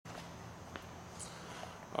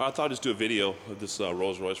I thought I'd just do a video of this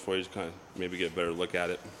Rolls Royce for you, just kind of maybe get a better look at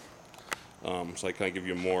it. So I kind of give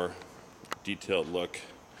you a more detailed look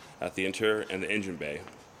at the interior and the engine bay,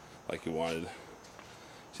 like you wanted.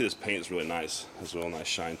 See, this paint is really nice. Has a real nice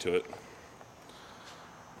shine to it.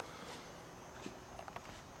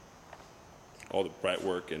 All the bright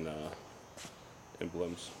work and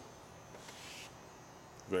emblems.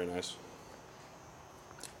 Very nice.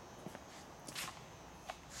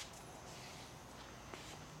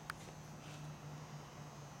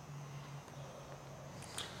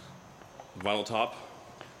 Vinyl top,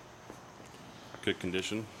 good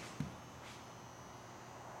condition.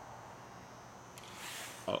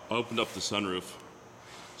 I opened up the sunroof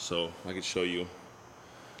so I could show you,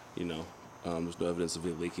 there's no evidence of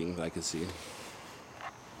it leaking that I can see.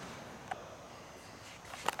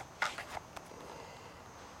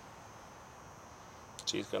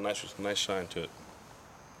 See, it's got a nice shine to it.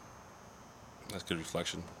 That's good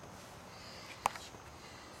reflection.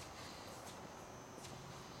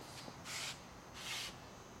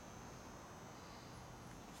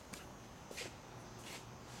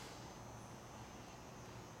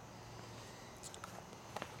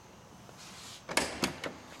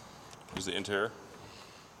 Here's the interior.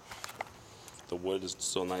 The wood is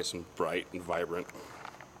still nice and bright and vibrant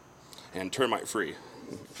and termite free.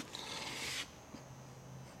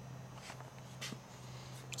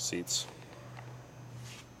 Seats.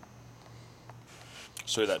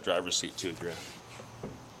 Show you that driver's seat too if you're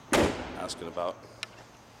asking about.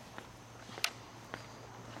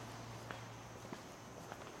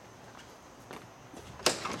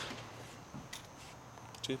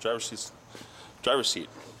 See, driver's seat.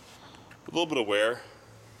 A little bit of wear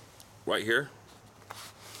right here.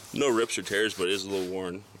 No rips or tears, but it is a little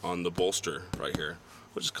worn on the bolster right here,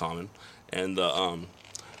 which is common. And the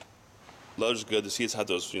leather's good. The seats have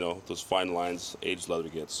those, those fine lines aged leather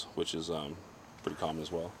gets, which is pretty common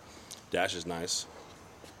as well. Dash is nice.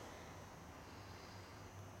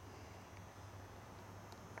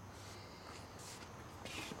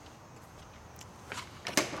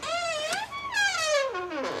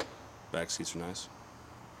 Back seats are nice.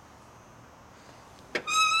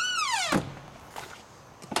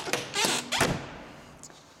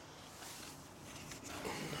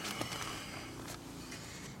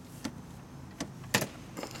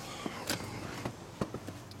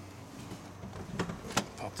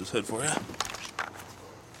 Pop this hood for you.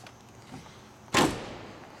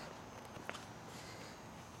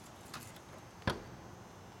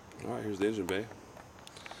 All right, here's the engine bay.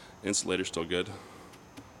 Insulator's still good.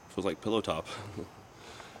 Feels like pillow top.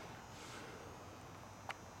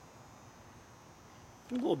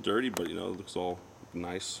 A little dirty, but it looks all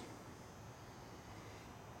nice.